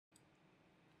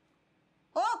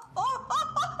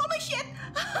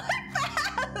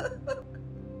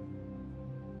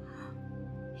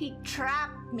He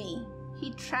trapped me. He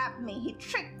trapped me. He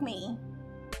tricked me.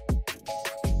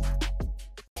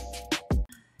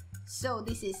 So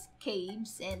this is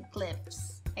Caves and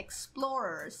Cliffs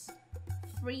Explorers,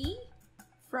 free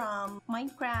from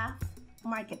Minecraft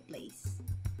Marketplace.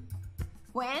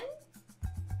 When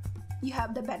you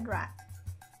have the Bedrock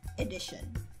edition,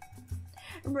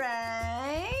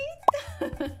 right?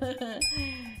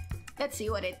 Let's see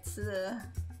what it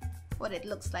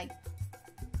looks like.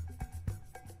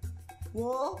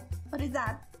 Whoa! What is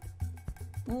that?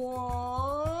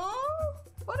 Whoa!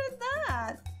 What is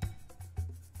that?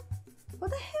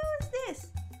 What the hell is this?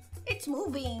 It's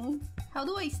moving. How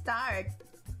do I start?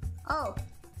 Oh,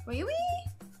 really?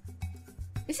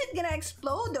 Is it gonna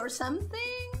explode or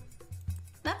something?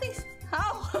 Nothing's...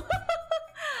 Oh!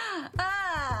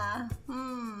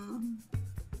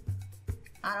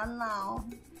 I don't know.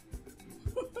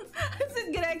 Is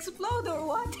it gonna explode or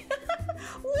what?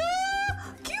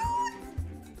 Whoa! Cute!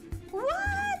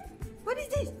 What? What is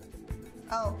this?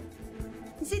 Oh.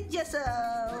 Is it just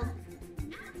a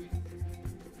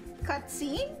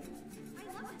cutscene?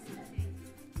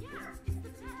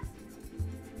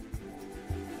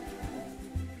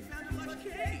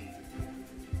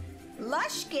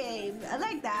 Lush cave. I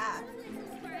like that.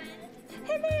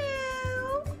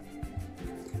 Hello.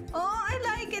 Oh, I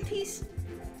like it.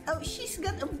 Oh, she's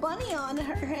got a bunny on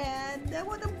her head. I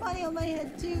want a bunny on my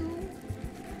head too.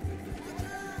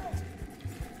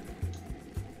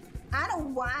 I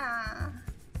don't wanna.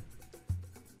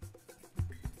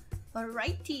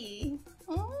 Alrighty.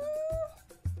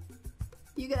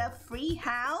 You got a free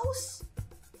house?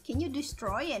 Can you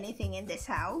destroy anything in this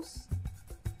house?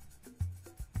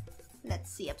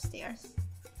 Let's see upstairs.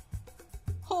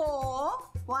 Oh,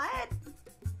 what?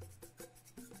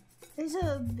 There's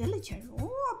a villager.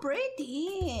 Oh,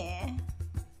 pretty.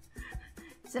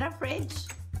 Is it a fridge?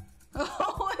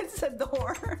 Oh, it's a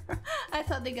door. I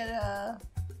thought they got a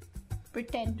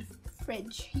pretend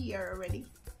fridge here already.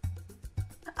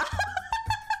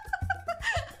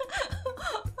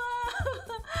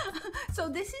 So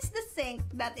this is the sink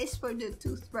that is for the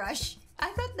toothbrush. I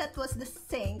thought that was the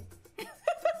sink.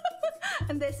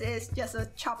 And this is just a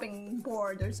chopping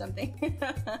board or something.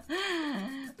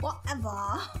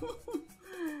 Whatever.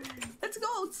 Let's go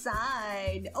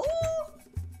outside. Oh!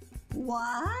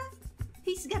 What?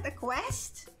 He's got a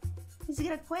quest? He's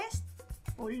got a quest?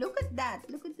 Oh, look at that.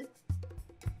 Look at the...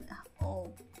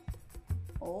 Oh.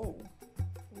 Oh.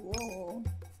 Whoa.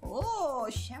 Oh,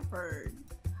 shepherd.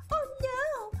 Oh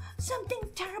no! Something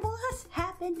terrible has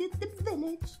happened at the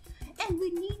village, and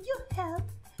we need your help.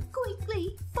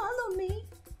 Quickly, follow me.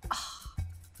 Oh,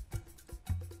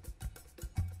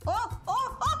 oh,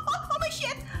 oh, oh, oh my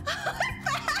shit! I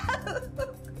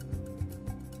fell!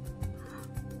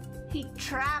 He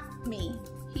trapped me.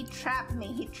 He trapped me.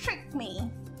 He tricked me.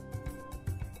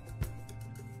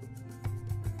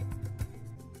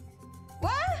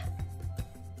 What?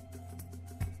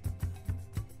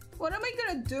 What am I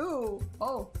gonna do?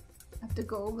 Oh, I have to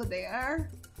go over there.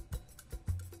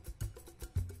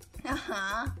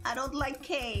 I don't like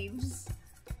caves.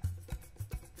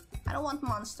 I don't want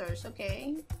monsters,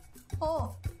 okay?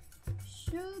 Oh,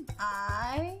 should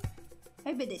I?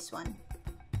 Maybe this one.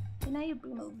 Can I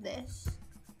remove this?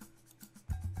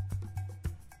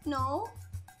 No?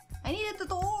 I need a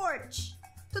torch!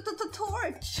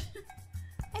 Torch!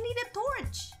 I need a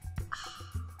torch!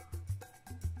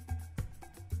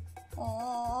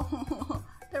 Oh,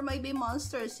 there might be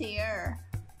monsters here.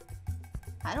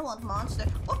 I don't want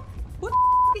monsters. Oh,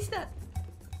 what is that?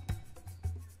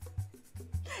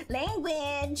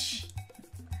 Language!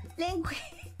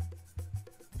 Language!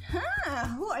 Huh,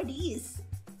 who are these?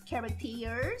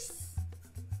 Characters?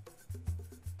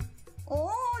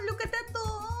 Oh, look at that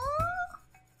though!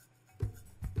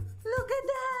 Look at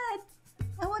that!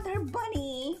 I want her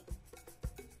bunny.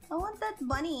 I want that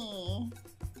bunny.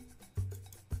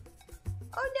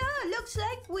 Oh no, looks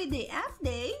like with the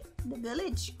update, the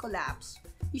village collapsed.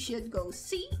 You should go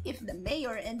see if the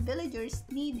mayor and villagers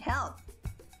need help.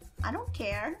 I don't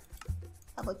care.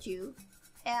 How about you?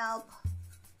 Help.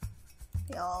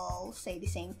 They all say the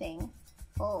same thing.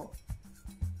 Oh.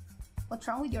 What's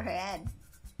wrong with your head?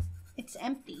 It's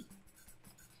empty.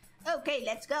 Okay,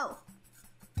 let's go.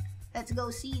 Let's go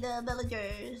see the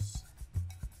villagers.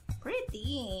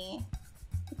 Pretty.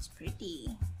 It's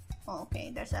pretty. Oh,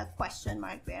 okay, there's a question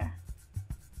mark there.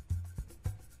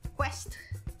 Quest.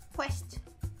 Quest.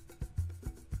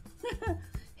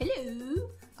 Hello.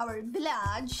 Our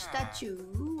village statue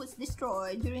was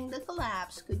destroyed during the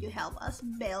collapse. Could you help us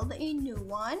build a new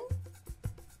one?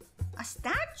 A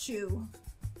statue?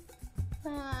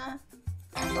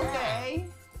 Okay.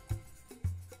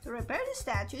 To repair the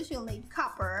statues, you'll need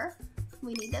copper.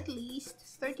 We need at least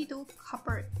 32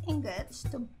 copper ingots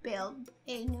to build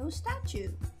a new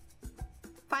statue.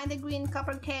 Find the green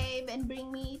copper cave and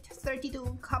bring me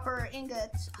 32 copper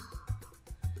ingots.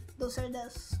 Those are the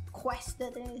quests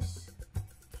that is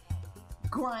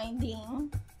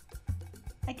grinding.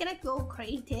 I cannot go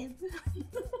creative.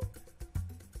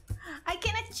 I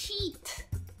cannot cheat.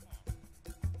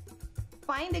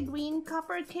 Find the green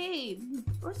copper cave.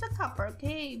 Where's the copper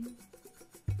cave?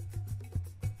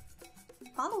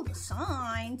 Follow the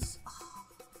signs. Oh,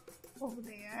 over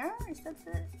there. Is that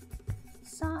the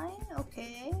sign?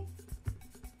 Okay.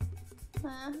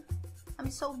 I'm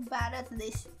so bad at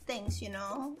these things, you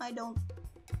know. I don't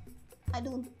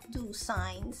do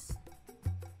signs.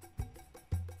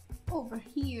 Over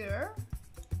here.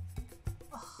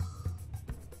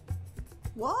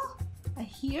 What? I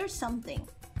hear something.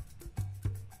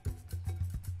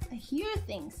 I hear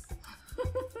things.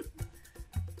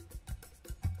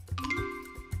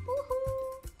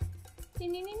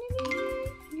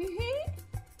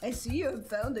 I see you have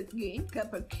found a green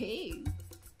copper cave.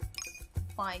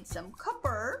 Find some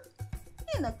copper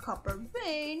in a copper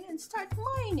vein and start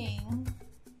mining.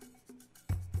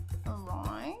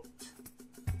 Alright.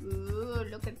 Ooh,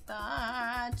 look at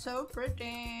that. So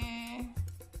pretty.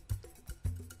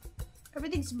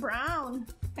 Everything's brown.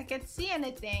 I can't see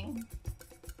anything.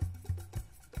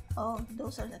 Oh,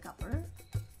 those are the copper.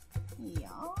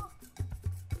 Yeah.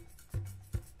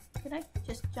 Can I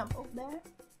just jump over there?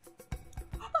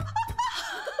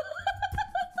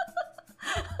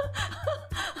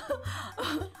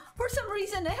 For some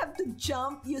reason, I have to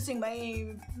jump using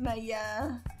my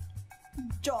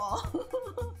jaw,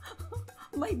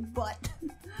 my butt.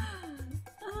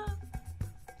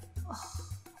 Oh,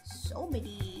 so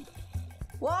many.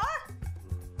 What?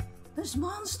 There's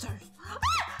monsters.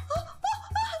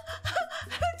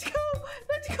 Let's go!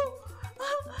 Let's go!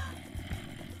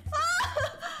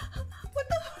 What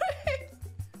the frick?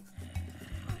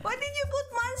 Why did you put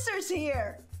monsters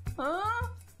here? Huh?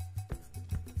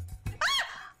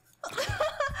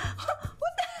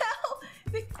 What the hell?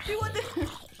 They want to...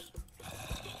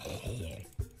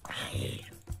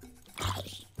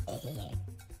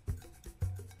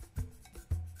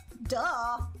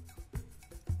 Duh!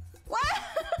 What?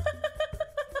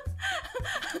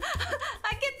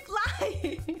 I can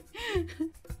fly!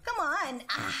 Come on!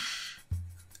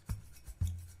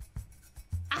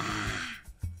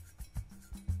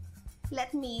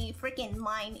 Let me freaking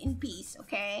mine in peace,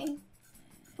 okay?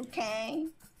 Okay?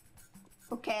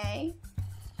 Okay?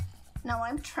 Now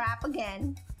I'm trapped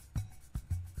again.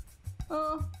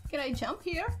 Oh, can I jump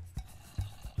here?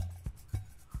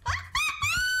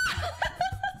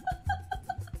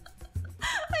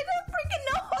 I don't freaking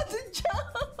know how to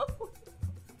jump!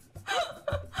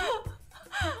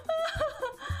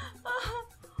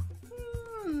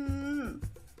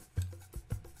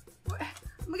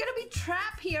 I'm gonna be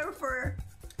trapped here for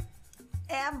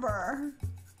ever.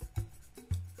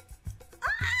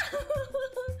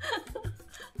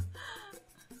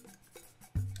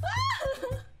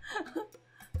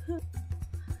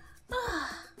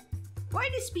 Why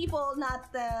these people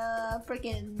not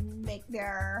freaking make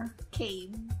their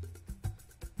cave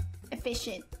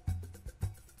efficient?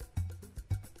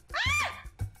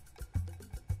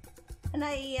 And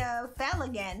I fell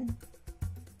again.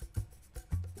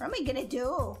 What am I gonna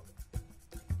do?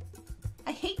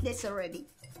 I hate this already.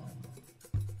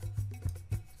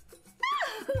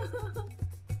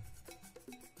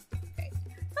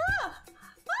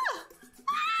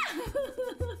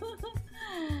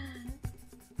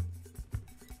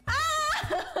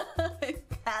 I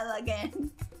fell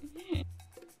again.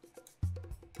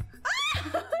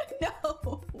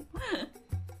 No.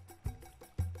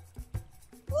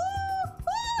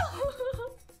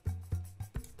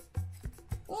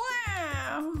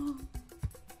 Wow.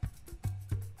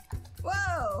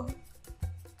 Whoa.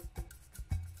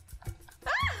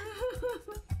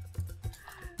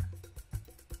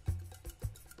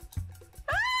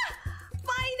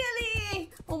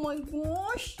 Finally! Oh my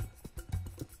gosh.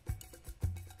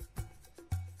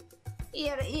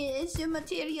 Here is your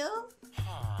material.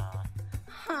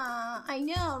 I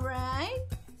know, right?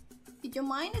 Did you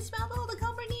mine and smelt all the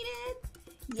copper needed?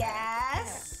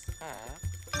 Yes.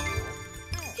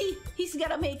 He's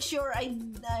gotta make sure I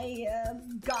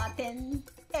gotten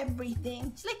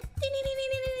everything. It's like ding, ding, ding,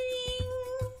 ding, ding,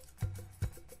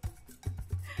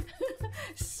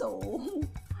 ding. So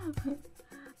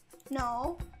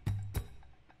no.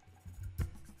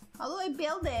 How do I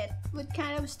build it? What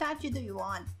kind of statue do you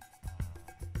want?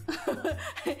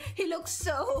 He looks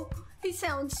so He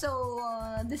sounds so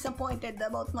disappointed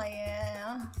about my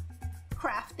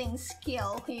crafting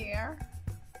skill here.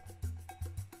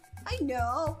 I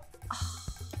know.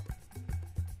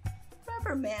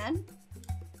 Whatever, man.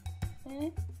 Eh?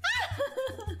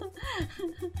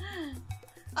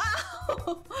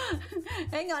 Oh!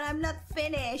 Hang on, I'm not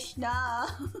finished. Nah.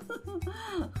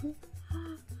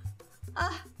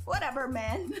 Whatever,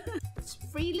 man. It's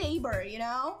free labor, you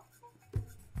know?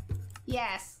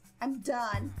 Yes, I'm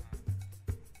done.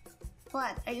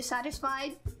 What? Are you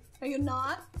satisfied? Are you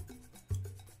not?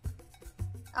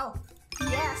 Oh,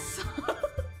 yes!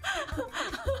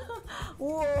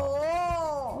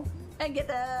 Whoa! I get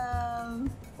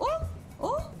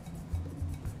Oh!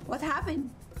 What happened?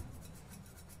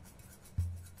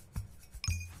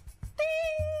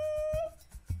 Ding!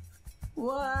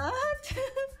 What?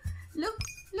 Look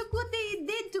what they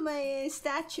did to my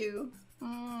statue.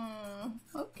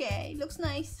 Okay, looks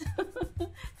nice.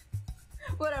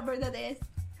 Whatever that is.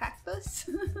 Cactus?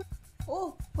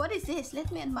 Oh, what is this?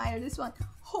 Let me admire this one.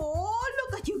 Oh,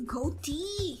 look at your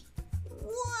goatee!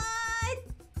 What?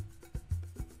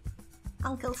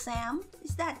 Uncle Sam,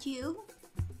 is that you?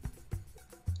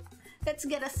 Let's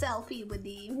get a selfie with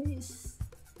this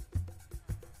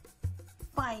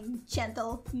fine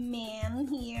gentleman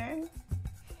here.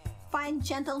 Fine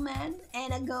gentleman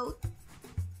and a goat.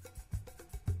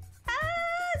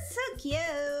 Ah, so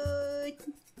cute!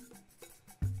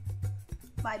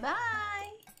 Bye-bye!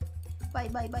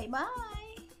 Bye-bye,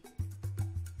 bye-bye!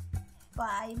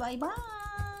 Bye-bye-bye!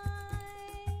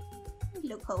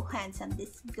 Look how handsome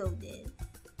this goat is.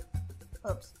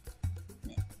 Oops.